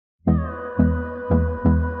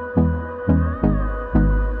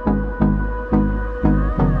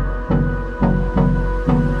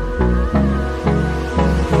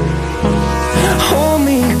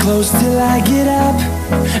close till I get up.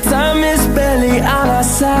 Time is barely on our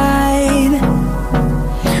side.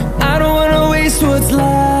 I don't wanna waste what's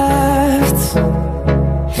left.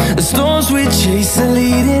 The storms we chase are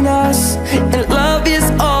leading us, and love is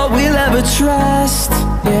all we'll ever trust.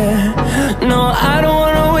 Yeah, no, I don't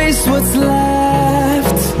wanna waste what's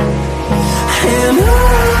left. And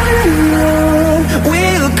on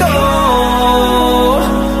we'll go,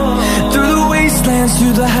 through the wastelands,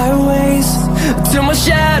 through the highways, till my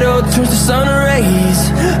shadow turns to sun rays.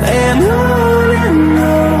 And on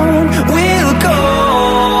we'll go,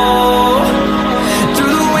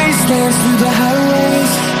 through the wastelands, through the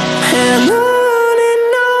highways, and on we'll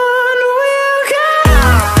go.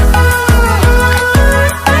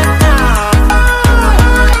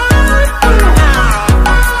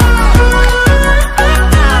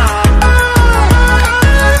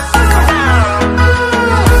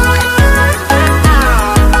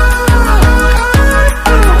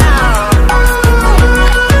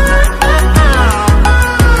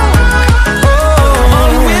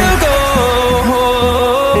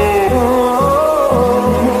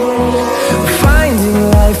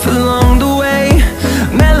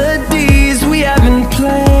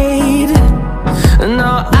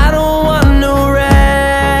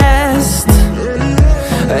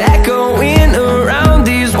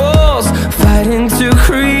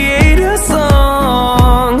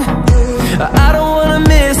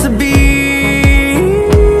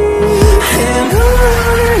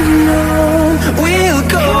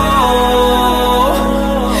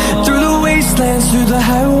 Through the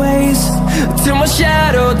highways, till my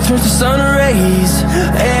shadow turns to sun rays.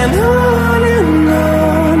 And on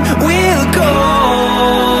we'll go,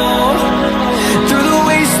 through the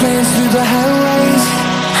wastelands, through the highways,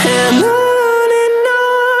 and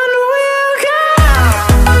on we'll go.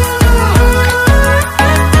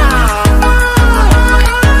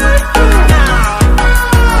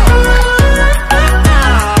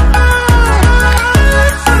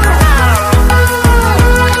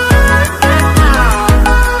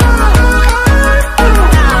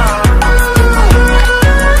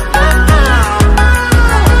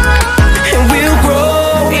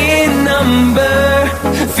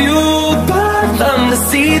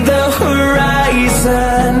 See the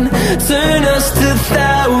horizon, turn us to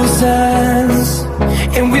thousands,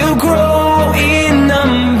 and we'll grow in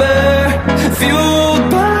number, fueled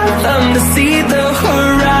by them. To see the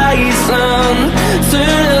horizon,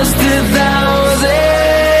 turn us to thousands,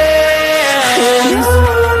 and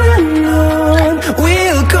on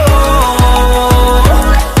we'll go,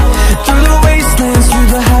 through the wastelands, through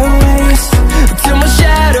the highways, till my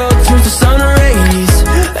shadow turns to sun rays.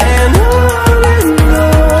 And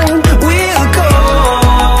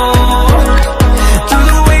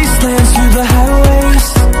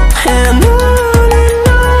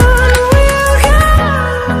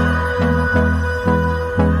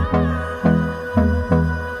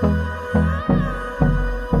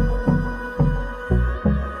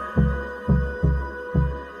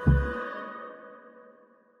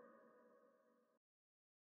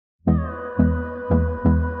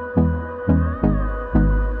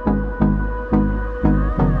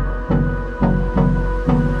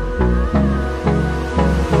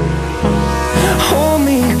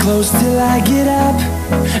close till I get up.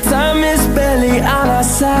 Time is barely on our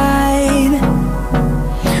side.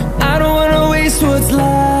 I don't wanna waste what's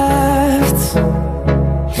left.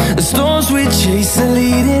 The storms we chase are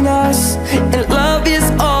leading us, and love is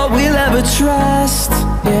all we'll ever trust.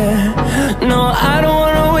 Yeah, no, I don't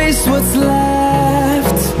wanna waste what's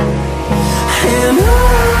left. And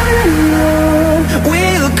on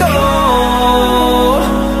we'll go,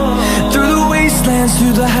 through the wastelands,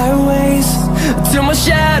 through the highways, till my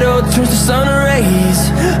shadow turns to sun rays.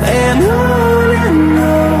 And on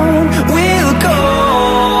we'll go,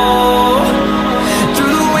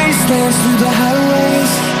 through the wastelands, through the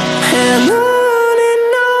highways, and on.